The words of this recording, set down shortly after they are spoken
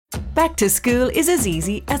Back to school is as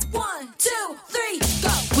easy as 1, 2, 3, go!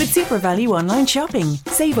 with Super Value online shopping.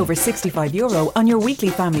 Save over €65 on your weekly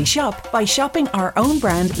family shop by shopping our own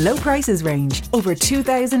brand low prices range, over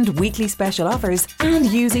 2,000 weekly special offers, and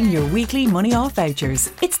using your weekly money off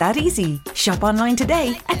vouchers. It's that easy. Shop online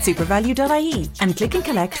today at supervalue.ie and click and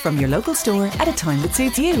collect from your local store at a time that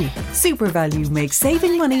suits you. Super Value makes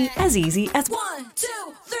saving money as easy as 1, 2,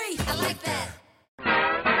 3, I like that.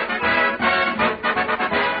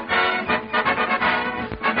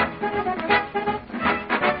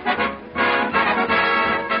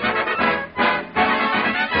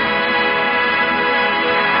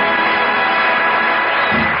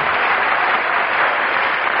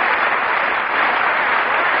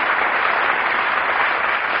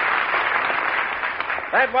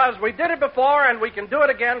 That was We Did It Before, and we can do it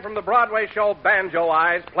again from the Broadway show Banjo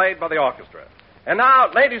Eyes, played by the orchestra. And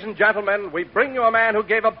now, ladies and gentlemen, we bring you a man who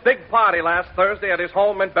gave a big party last Thursday at his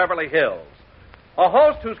home in Beverly Hills. A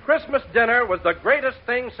host whose Christmas dinner was the greatest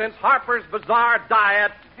thing since Harper's Bazaar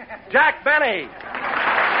diet, Jack Benny.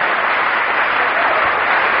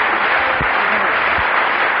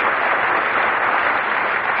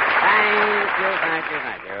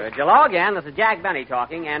 Thank you. Hello again. This is Jack Benny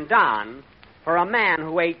talking, and Don, for a man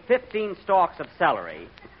who ate 15 stalks of celery,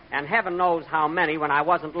 and heaven knows how many when I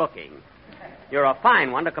wasn't looking, you're a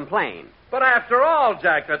fine one to complain. But after all,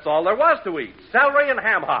 Jack, that's all there was to eat. Celery and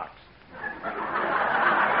ham hocks.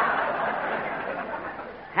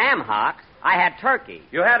 Ham hocks? I had turkey.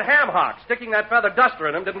 You had ham hocks. Sticking that feather duster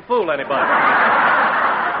in them didn't fool anybody.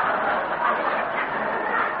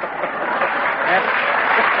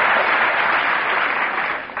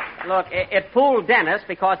 Look, it fooled Dennis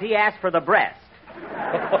because he asked for the breast.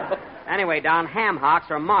 Anyway, Don, ham hocks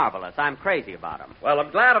are marvelous. I'm crazy about them. Well,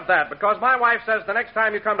 I'm glad of that, because my wife says the next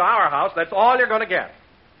time you come to our house, that's all you're going to get.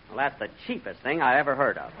 Well, that's the cheapest thing I ever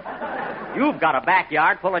heard of. You've got a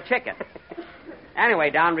backyard full of chicken. Anyway,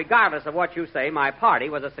 Don, regardless of what you say, my party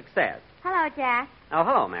was a success. Hello, Jack. Oh,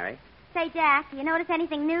 hello, Mary. Say, Jack, you notice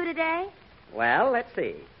anything new today? Well, let's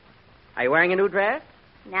see. Are you wearing a new dress?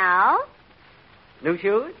 No. New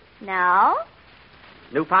shoes? No.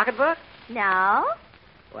 New pocketbook? No.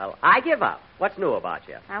 Well, I give up. What's new about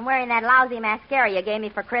you? I'm wearing that lousy mascara you gave me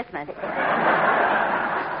for Christmas.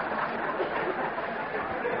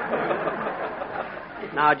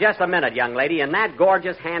 Now, just a minute, young lady. In that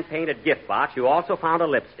gorgeous hand-painted gift box, you also found a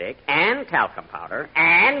lipstick and talcum powder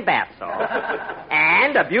and bath salt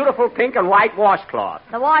and a beautiful pink and white washcloth.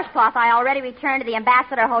 The washcloth I already returned to the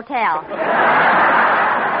Ambassador Hotel.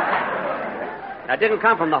 That didn't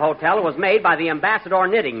come from the hotel. It was made by the Ambassador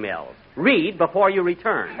Knitting Mills. Read before you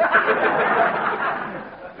return.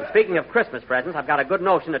 Speaking of Christmas presents, I've got a good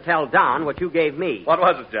notion to tell Don what you gave me. What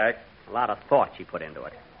was it, Jack? A lot of thought she put into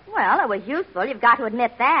it. Well, it was useful. You've got to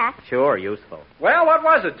admit that. Sure, useful. Well, what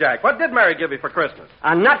was it, Jack? What did Mary give you for Christmas?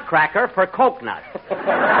 A nutcracker for coconut.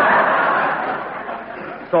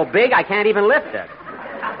 So big I can't even lift it.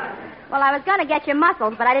 Well, I was going to get you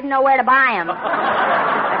mussels, but I didn't know where to buy them.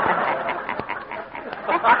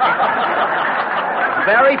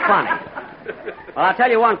 Very funny. Well, I'll tell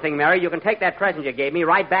you one thing, Mary. You can take that present you gave me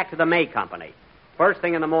right back to the May Company. First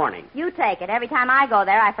thing in the morning. You take it. Every time I go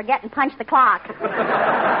there, I forget and punch the clock.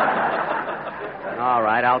 All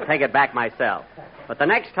right, I'll take it back myself. But the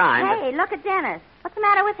next time... Hey, look at Dennis. What's the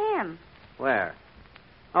matter with him? Where?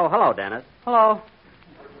 Oh, hello, Dennis. Hello.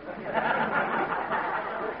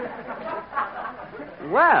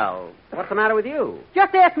 Well, what's the matter with you?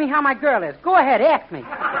 Just ask me how my girl is. Go ahead, ask me.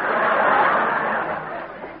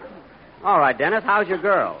 All right, Dennis, how's your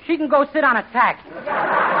girl? She can go sit on a taxi.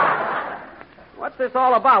 What's this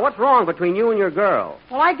all about? What's wrong between you and your girl?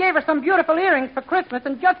 Well, I gave her some beautiful earrings for Christmas,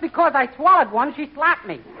 and just because I swallowed one, she slapped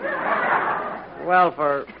me.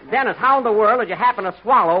 Well, Dennis, how in the world did you happen to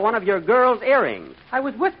swallow one of your girl's earrings? I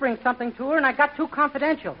was whispering something to her, and I got too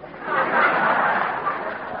confidential.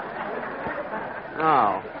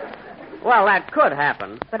 Oh. Well, that could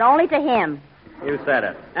happen. But only to him. You said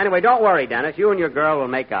it. Anyway, don't worry, Dennis. You and your girl will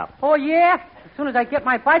make up. Oh, yeah? As soon as I get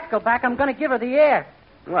my bicycle back, I'm going to give her the air.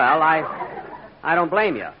 Well, I don't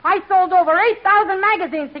blame you. I sold over 8,000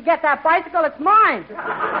 magazines to get that bicycle. It's mine.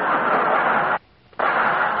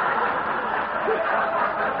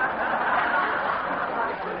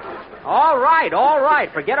 All right.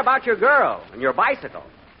 Forget about your girl and your bicycle.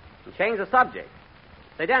 And change the subject.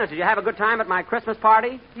 Say, Dennis, did you have a good time at my Christmas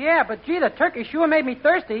party? Yeah, but gee, the turkey sure made me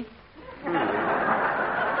thirsty.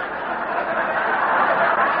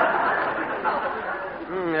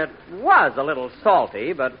 It was a little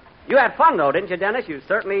salty, but you had fun, though, didn't you, Dennis? You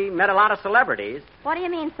certainly met a lot of celebrities. What do you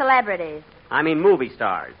mean, celebrities? I mean movie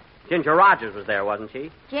stars. Ginger Rogers was there, wasn't she?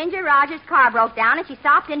 Ginger Rogers' car broke down, and she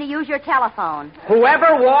stopped in to use your telephone.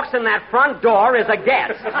 Whoever walks in that front door is a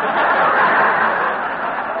guest.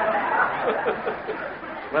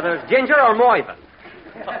 Whether it's Ginger or Moyven.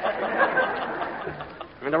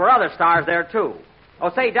 And there were other stars there, too. Oh,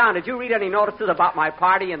 say, Don, did you read any notices about my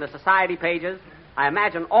party in the society pages? I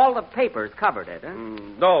imagine all the papers covered it, huh?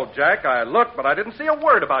 No, Jack, I looked, but I didn't see a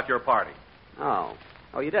word about your party. Oh,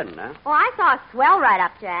 you didn't, huh? Oh, I saw a swell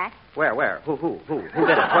write-up, Jack. Where? Who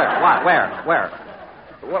did it? Where? What? Where?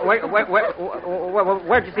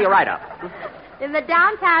 Where'd you see a write-up? In the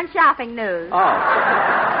downtown shopping news. Oh.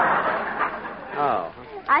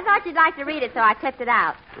 I thought you'd like to read it, so I clipped it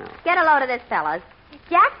out. Oh. Get a load of this, fellas.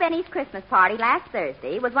 Jack Benny's Christmas party last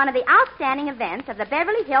Thursday was one of the outstanding events of the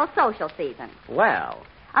Beverly Hills social season. Well.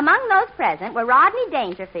 Among those present were Rodney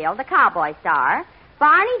Dangerfield, the cowboy star,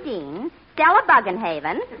 Barney Dean, Stella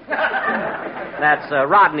Buggenhaven. That's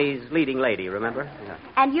Rodney's leading lady, remember? Yeah.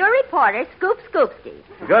 And your reporter, Scoop Scoopsky.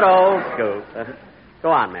 Good old Scoop. Go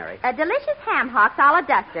on, Mary. A delicious ham hocks a la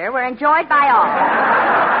duster were enjoyed by all.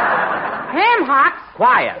 Ham hocks?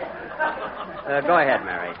 Quiet. Go ahead,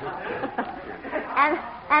 Mary.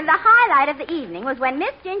 And the highlight of the evening was when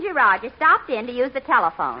Miss Ginger Rogers stopped in to use the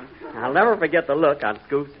telephone. I'll never forget the look on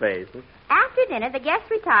Scoop's face. After dinner, the guests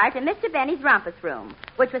retired to Mr. Benny's rumpus room,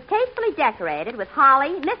 which was tastefully decorated with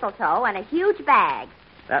holly, mistletoe, and a huge bag.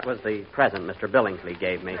 That was the present Mr. Billingsley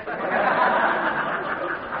gave me.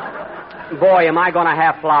 Boy, am I going to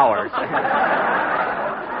have flowers.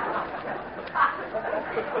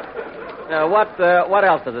 What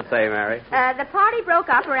else does it say, Mary? The party broke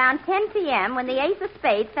up around 10 p.m. when the ace of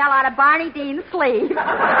spades fell out of Barney Dean's sleeve.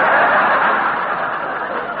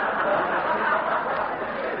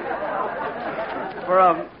 For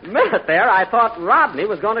a minute there, I thought Rodney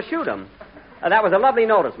was going to shoot him. That was a lovely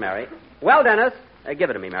notice, Mary. Well, Dennis, give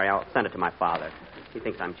it to me, Mary. I'll send it to my father. He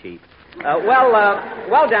thinks I'm cheap.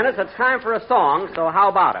 Well, Dennis, it's time for a song, so how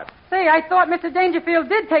about it? Say, I thought Mr. Dangerfield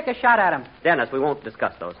did take a shot at him. Dennis, we won't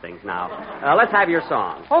discuss those things now. Let's have your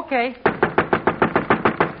song. Okay.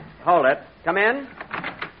 Hold it. Come in.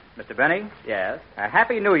 Mr. Benny? Yes? A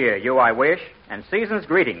happy New Year, you I wish, and season's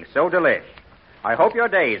greetings so delish. I hope your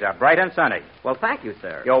days are bright and sunny. Well, thank you,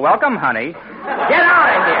 sir. You're welcome, honey. Get out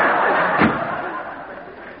of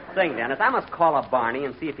here! Sing, Dennis. I must call up Barney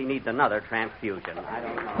and see if he needs another transfusion. I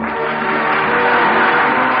don't know.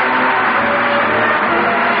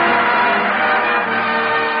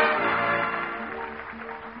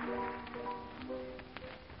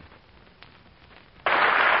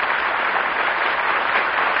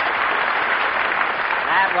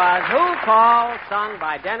 Was Who Called, sung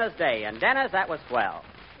by Dennis Day. And, Dennis, that was swell.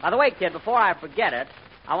 By the way, kid, before I forget it,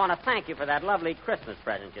 I want to thank you for that lovely Christmas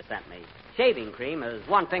present you sent me. Shaving cream is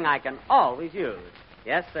one thing I can always use.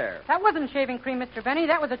 Yes, sir. That wasn't shaving cream, Mr. Benny.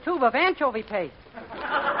 That was a tube of anchovy paste.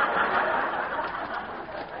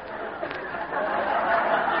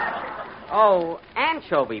 Oh,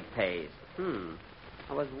 anchovy paste.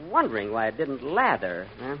 I was wondering why it didn't lather.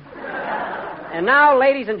 And now,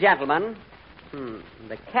 ladies and gentlemen...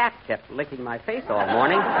 The cat kept licking my face all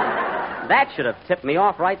morning. That should have tipped me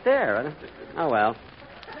off right there. Oh, well.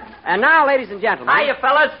 And now, ladies and gentlemen... Hiya,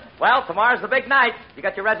 fellas. Well, tomorrow's the big night. You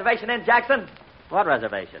got your reservation in, Jackson? What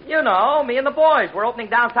reservation? You know, me and the boys. We're opening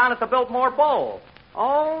downtown at the Biltmore Bowl.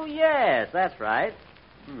 Oh, yes, that's right.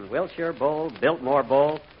 Wilshire Bowl, Biltmore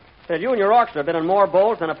Bowl. Said you and your orchestra have been in more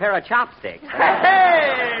bowls than a pair of chopsticks.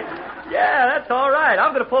 Hey! Yeah, that's all right.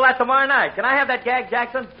 I'm going to pull that tomorrow night. Can I have that gag,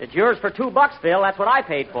 Jackson? It's yours for $2, Phil. That's what I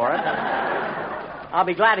paid for it. I'll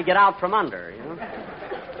be glad to get out from under, you know.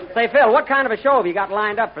 Say, Phil, what kind of a show have you got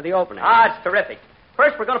lined up for the opening? It's terrific.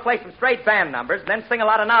 First, we're going to play some straight band numbers, then sing a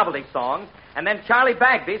lot of novelty songs, and then Charlie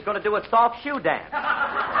Bagby's going to do a soft shoe dance.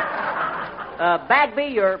 Bagby,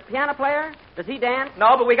 your piano player? Does he dance?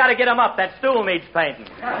 No, but we got to get him up. That stool needs painting.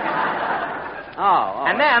 Oh.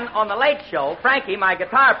 And then, on the late show, Frankie, my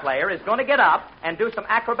guitar player, is going to get up and do some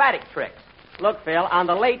acrobatic tricks. Look, Phil, on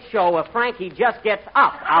the late show, if Frankie just gets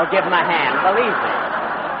up, I'll give him a hand. Believe me.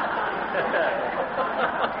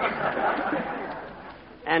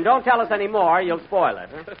 And don't tell us any more. You'll spoil it.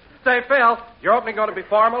 Huh? Say, Phil, your opening going to be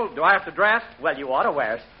formal? Do I have to dress? Well, you ought to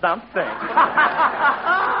wear something.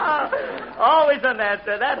 Always an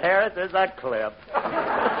answer. That Harris is a clip.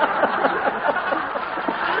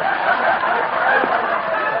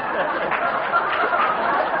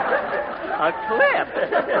 A clip?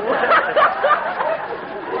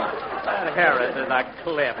 That Harris is a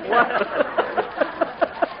clip.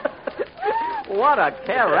 What a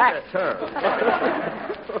character.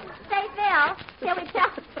 Say, Phil, shall we tell...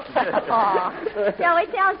 Oh. Shall we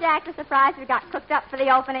tell Jack the surprise we got cooked up for the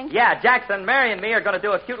opening? Yeah, Jackson, Mary, and me are going to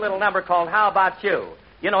do a cute little number called How About You?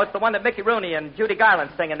 You know, it's the one that Mickey Rooney and Judy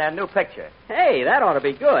Garland sing in their new picture. Hey, that ought to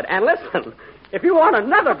be good. And listen, if you want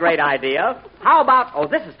another great idea, how about, oh,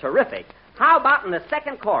 this is terrific. How about in the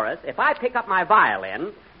second chorus, if I pick up my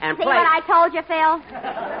violin and See play... what I told you, Phil?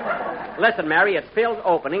 Listen, Mary, it's Phil's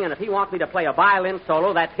opening, and if he wants me to play a violin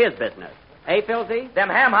solo, that's his business. Hey, Philzy? Them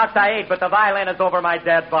ham hocks I ate, but the violin is over my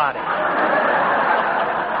dead body.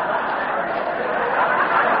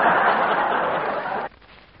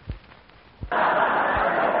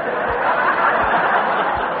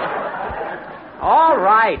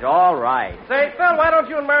 All right. Say, Phil, why don't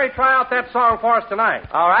you and Mary try out that song for us tonight?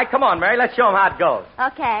 All right, come on, Mary. Let's show them how it goes.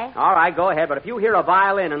 Okay. All right, go ahead, but if you hear a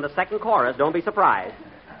violin in the second chorus, don't be surprised.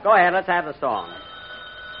 Go ahead, let's have the song.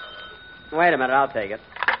 Wait a minute, I'll take it.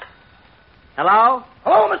 Hello?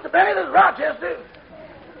 Hello, Mr. Benny. This is Rochester.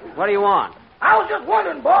 What do you want? I was just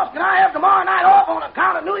wondering, boss, can I have tomorrow night off on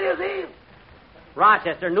account of New Year's Eve?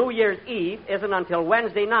 Rochester, New Year's Eve isn't until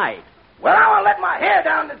Wednesday night. Well, I want to let my hair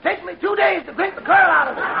down, and it takes me 2 days to drink the curl out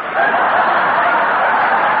of it.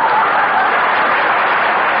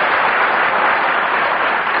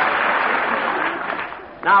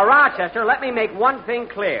 Now, Rochester, let me make one thing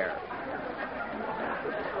clear.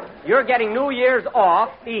 You're getting New Year's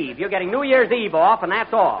Eve. You're getting New Year's Eve off, and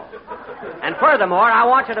that's all. And furthermore, I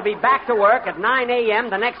want you to be back to work at 9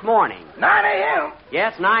 a.m. the next morning. 9 a.m.?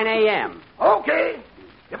 Yes, 9 a.m. Okay.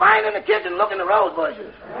 If I ain't in the kitchen looking at rose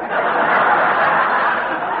bushes.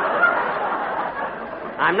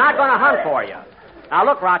 I'm not going to hunt for you. Now,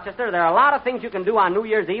 look, Rochester, there are a lot of things you can do on New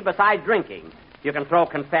Year's Eve besides drinking. You can throw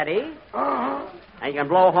confetti. Uh-huh. And you can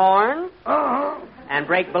blow horns. Uh-huh. And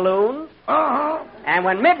break balloons. Uh-huh. And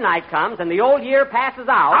when midnight comes and the old year passes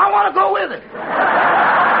out... I want to go with it.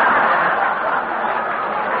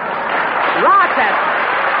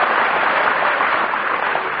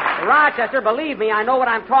 Rochester, believe me, I know what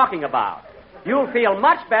I'm talking about. You'll feel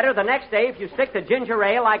much better the next day if you stick to ginger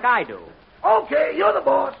ale like I do. Okay, you're the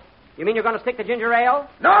boss. You mean you're going to stick to ginger ale?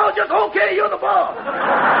 No, just okay, you're the boss.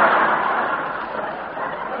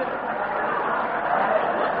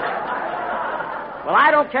 Well,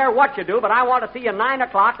 I don't care what you do, but I want to see you 9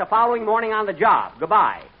 o'clock the following morning on the job.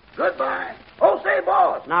 Goodbye. Goodbye. Oh, say,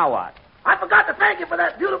 boss. Now what? I forgot to thank you for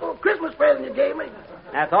that beautiful Christmas present you gave me.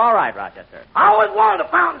 That's all right, Rochester. I always wanted a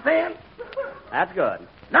fountain pen. That's good.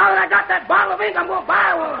 Now that I got that bottle of ink, I'm going to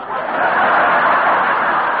buy one.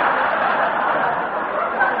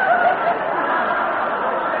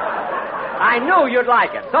 I knew you'd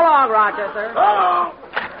like it. So long, Rochester. So long.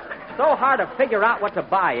 So hard to figure out what to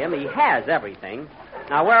buy him. He has everything.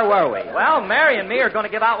 Now, where were we? Well, Mary and me are going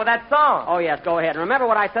to give out with that song. Oh, yes, go ahead. Remember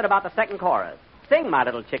what I said about the second chorus. Sing, my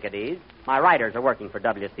little chickadees. My writers are working for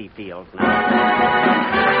W.C. Fields now.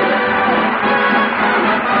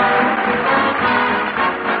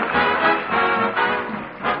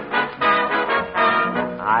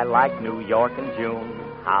 I like New York in June.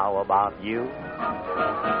 How about you?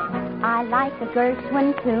 I like a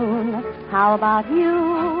Gershwin tune. How about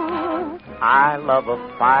you? I love a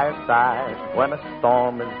fireside when a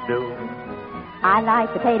storm is due. I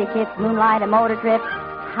like potato chips, moonlight, and motor trips.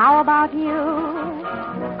 How about you?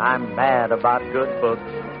 I'm mad about good books,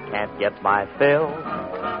 can't get my fill.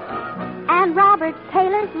 And Robert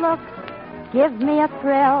Taylor's looks give me a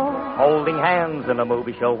thrill. Holding hands in a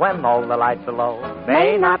movie show when all the lights are low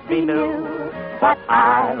may not be new, but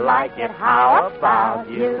I like it. How about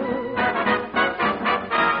you?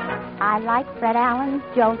 I like Fred Allen's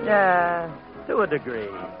jokes. Yeah, to a degree.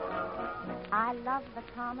 I love the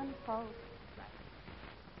common folk.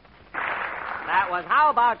 That was How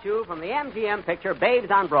About You from the MGM picture Babes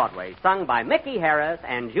on Broadway, sung by Mickey Harris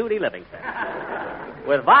and Judy Livingston,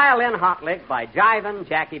 with violin hot lick by Jivin'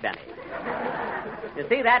 Jackie Benny. You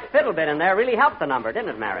see, that fiddle bit in there really helped the number, didn't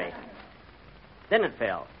it, Mary? Didn't it,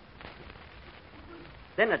 Phil?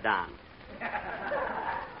 Didn't it, Don?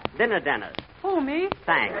 Didn't it, Dennis? Who, me?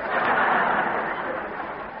 Thanks.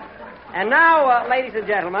 And now, ladies and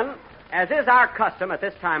gentlemen, as is our custom at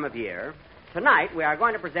this time of year, tonight we are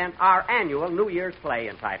going to present our annual New Year's play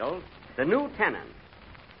entitled The New Tenant,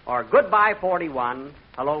 or Goodbye 41,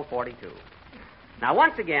 Hello 42. Now,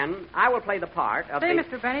 once again, I will play the part of Say,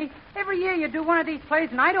 Mr. Benny, every year you do one of these plays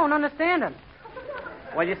and I don't understand them.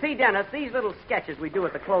 Well, you see, Dennis, these little sketches we do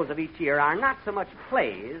at the close of each year are not so much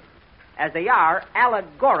plays as they are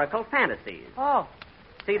allegorical fantasies. Oh.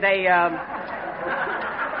 See, they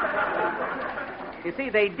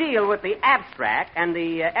deal with the abstract and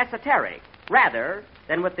the esoteric rather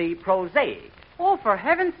than with the prosaic. Oh, for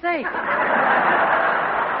heaven's sake.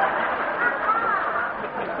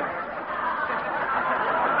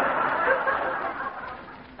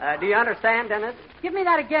 Do you understand, Dennis? Give me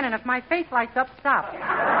that again, and if my face lights up, stop.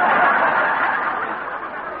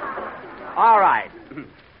 All right.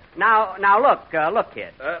 Now, look,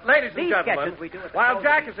 kid. Ladies and These gentlemen, sketches we do at the while close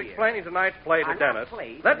Jack of is the year explaining tonight's play to are not Dennis,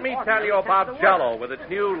 plays let me in the tell you ordinary sense about of the Jell-O word. with its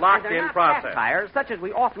new And locked-in they're not process. satires, such as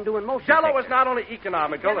we often do in motion Jell-O pictures. is not only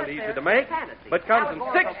economical and easy to make, Fantasy, but comes in 6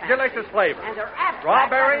 allegorical delicious fantasy, flavors. and they're abstract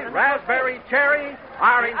Strawberry, rather than raspberry, cherry,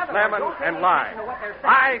 orange, Otherwise, lemon, don't pay and any lime. attention to what they're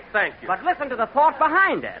saying. I thank you. But listen to the thought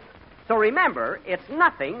behind it. So remember, it's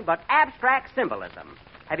nothing but abstract symbolism.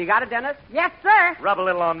 Have you got it, Dennis? Yes, sir. Rub a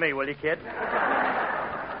little on me, will you, kid?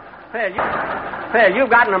 Phil, you've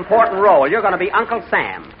got an important role. You're going to be Uncle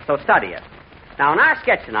Sam, so study it. Now, in our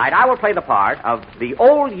sketch tonight, I will play the part of the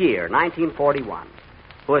old year, 1941,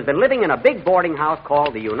 who has been living in a big boarding house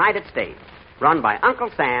called the United States, run by Uncle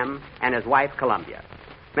Sam and his wife, Columbia.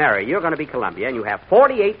 Mary, you're going to be Columbia, and you have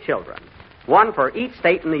 48 children, one for each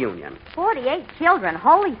state in the Union. 48 children.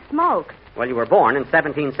 Holy smokes. Well, you were born in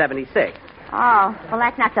 1776. Oh, well,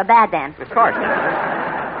 that's not so bad then. Of course.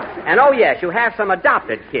 And, oh, yes, you have some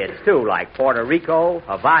adopted kids, too, like Puerto Rico,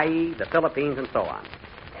 Hawaii, the Philippines, and so on.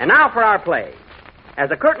 And now for our play. As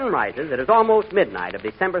the curtain rises, it is almost midnight of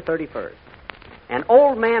December 31st. And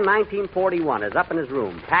old man 1941 is up in his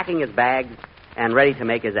room, packing his bags and ready to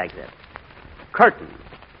make his exit. Curtain.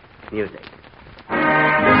 Music.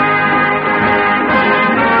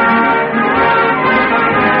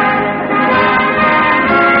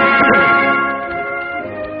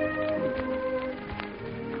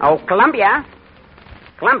 Oh, Columbia.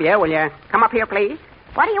 Columbia, will you come up here, please?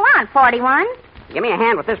 What do you want, 41? Give me a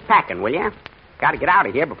hand with this packing, will you? Got to get out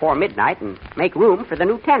of here before midnight and make room for the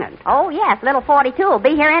new tenant. Oh, yes, little 42 will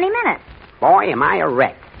be here any minute. Boy, am I a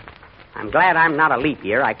wreck. I'm glad I'm not a leap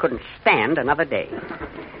year. I couldn't stand another day.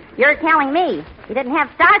 You're telling me. If you didn't have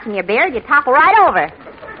starch in your beard, you'd topple right over.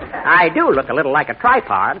 I do look a little like a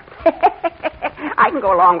tripod. I can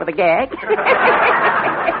go along with the gag.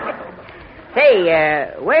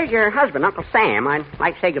 Hey, where's your husband, Uncle Sam? I'd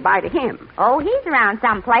like to say goodbye to him. Oh, he's around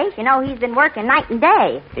someplace. You know, he's been working night and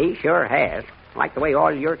day. He sure has. Like the way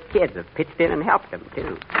all your kids have pitched in and helped him,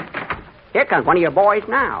 too. Here comes one of your boys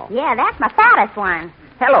now. Yeah, that's my fattest one.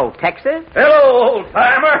 Hello, Texas. Hello,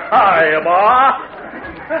 old-timer. Hiya, Ma.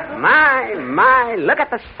 My, look at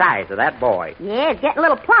the size of that boy. Yeah, it's getting a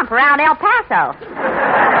little plump around El Paso.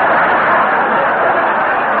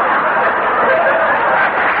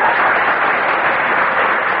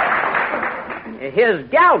 His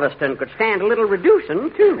Galveston could stand a little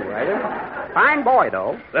reducing, too. Fine boy,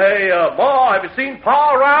 though. Say, Ma, have you seen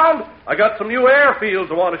Pa around? I got some new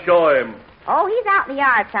airfields I want to show him. Oh, he's out in the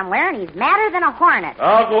yard somewhere, and he's madder than a hornet.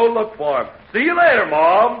 I'll go look for him. See you later,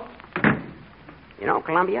 Mom. You know,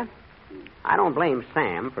 Columbia, I don't blame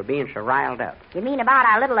Sam for being so riled up. You mean about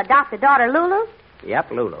our little adopted daughter, Lulu?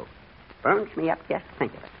 Yep, Lulu. Burns me up just to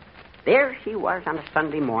think of it. There she was on a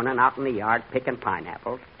Sunday morning out in the yard picking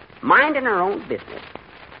pineapples, minding her own business,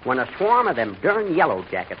 when a swarm of them darn yellow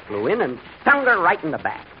jackets flew in and stung her right in the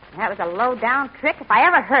back. That was a low-down trick if I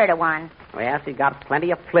ever heard of one. Well, she's got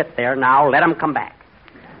plenty of flit there now. Let 'em come back.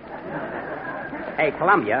 Hey,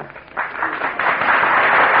 Columbia.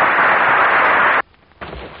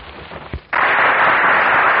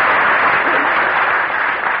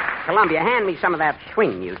 Columbia, hand me some of that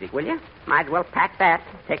swing music, will you? Might as well pack that.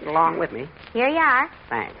 Take it along with me. Here you are.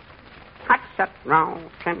 Thanks. Hot shut wrong,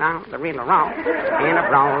 send down the real wrong. In a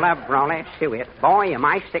brawler, suet. Boy, am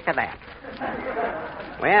I sick of that.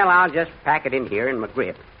 Well, I'll just pack it in here in my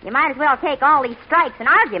grip. You might as well take all these strikes and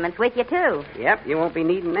arguments with you, too. Yep, you won't be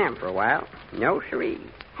needing them for a while. No siree.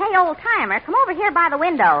 Hey, old-timer, come over here by the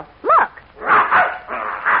window. Look. Well,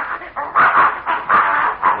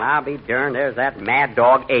 I'll be darned, there's that mad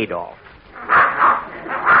dog Adolf.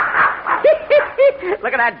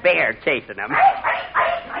 Look at that bear chasing him.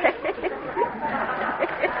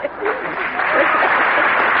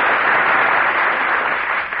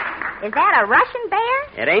 Is that a Russian bear?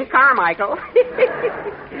 It ain't Carmichael.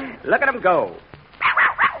 Look at him go.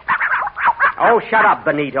 Oh, shut up,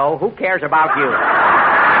 Benito. Who cares about you?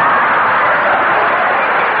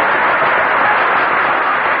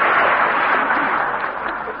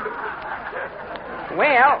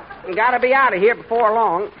 Well, we gotta be out of here before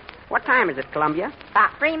long. What time is it, Columbia?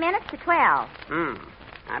 About 3 minutes to 12.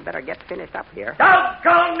 I better get finished up here.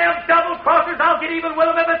 Doggone them double-crossers. I'll get even with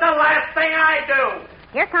them if it's the last thing I do.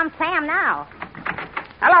 Here comes Sam now.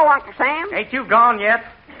 Hello, Uncle Sam. Ain't you gone yet?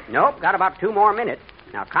 Nope, got about 2 more minutes.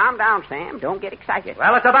 Now, calm down, Sam. Don't get excited.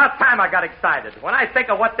 Well, it's about time I got excited. When I think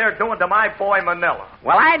of what they're doing to my boy Manila.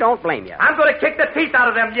 Well, I don't blame you. I'm going to kick the teeth out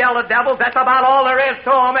of them yellow devils. That's about all there is to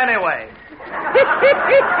them anyway.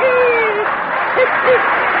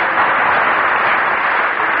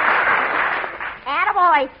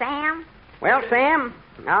 boy, Sam. Well, Sam,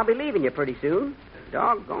 I'll be leaving you pretty soon.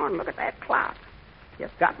 Doggone, look at that clock.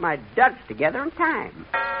 Just got my duds together in time.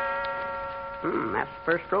 That's the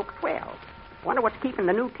first stroke of 12. Wonder what's keeping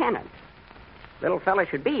the new tenant. Little fella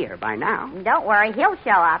should be here by now. Don't worry, he'll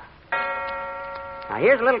show up. Now,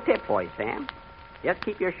 here's a little tip for you, Sam. Just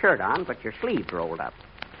keep your shirt on, but your sleeves rolled up.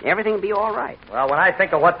 Everything will be all right. Well, when I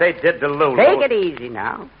think of what they did to Lulu... Take it easy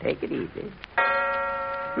now. Take it easy.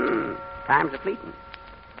 Time's a-fleeting.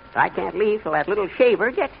 I can't leave till that little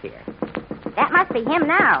shaver gets here. That must be him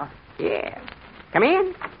now. Yeah. Come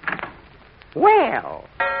in. Well.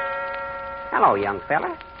 Hello, young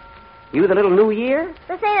fella. You the little New Year?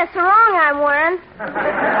 This ain't a sarong I'm wearing.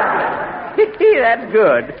 That's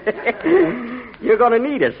good. You're going to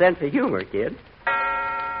need a sense of humor, kid.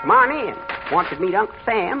 Come on in. Want you to meet Uncle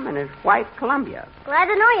Sam and his wife, Columbia. Glad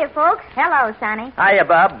to know you, folks. Hello, Sonny. Hiya,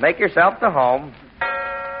 Bob. Make yourself to home.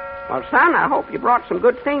 Well, son, I hope you brought some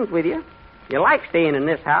good things with you. You like staying in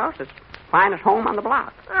this house. It's the finest home on the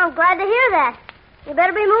block. I'm glad to hear that. You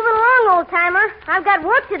better be moving along, old-timer. I've got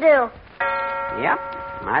work to do. Yep.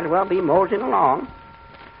 Might as well be moseying along.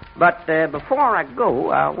 But before I go,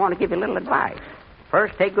 I want to give you a little advice.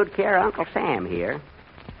 First, take good care of Uncle Sam here.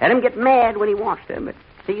 Let him get mad when he wants to, but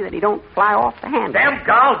see that he don't fly off the handle. Damn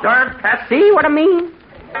gall darn pest. See what I mean?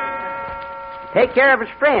 Take care of his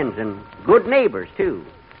friends and good neighbors, too.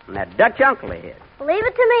 And that Dutch uncle of his. Leave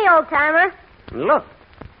it to me, old-timer. And look,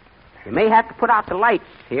 you may have to put out the lights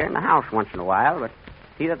here in the house once in a while, but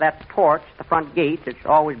see that torch at the front gate is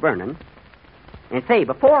always burning. And say,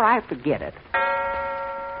 before I forget it,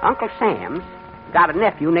 Uncle Sam's got a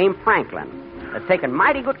nephew named Franklin that's taken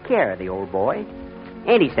mighty good care of the old boy.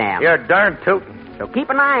 Ain't he, Sam? You're darn tootin'. So keep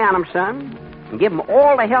an eye on him, son, and give him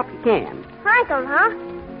all the help you can. Franklin, huh?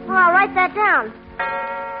 Well, I'll write that down.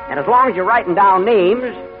 And as long as you're writing down names,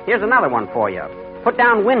 here's another one for you. Put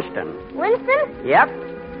down Winston. Winston? Yep.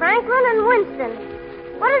 Franklin and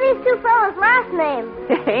Winston. What are these two fellas' last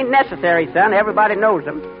names? Ain't necessary, son. Everybody knows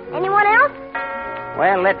them. Anyone else?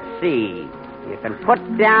 Well, let's see. You can put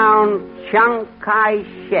down Chiang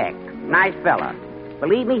Kai-shek. Nice fella.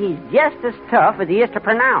 Believe me, he's just as tough as he is to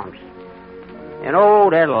pronounce. And,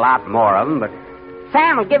 there's a lot more of them, but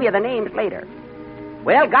Sam will give you the names later.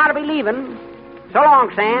 Well, gotta be leaving. So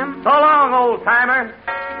long, Sam. So long, old-timer.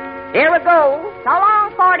 Here we go. So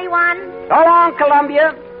long, 41. So long,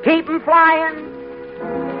 Columbia. Keep 'em flying.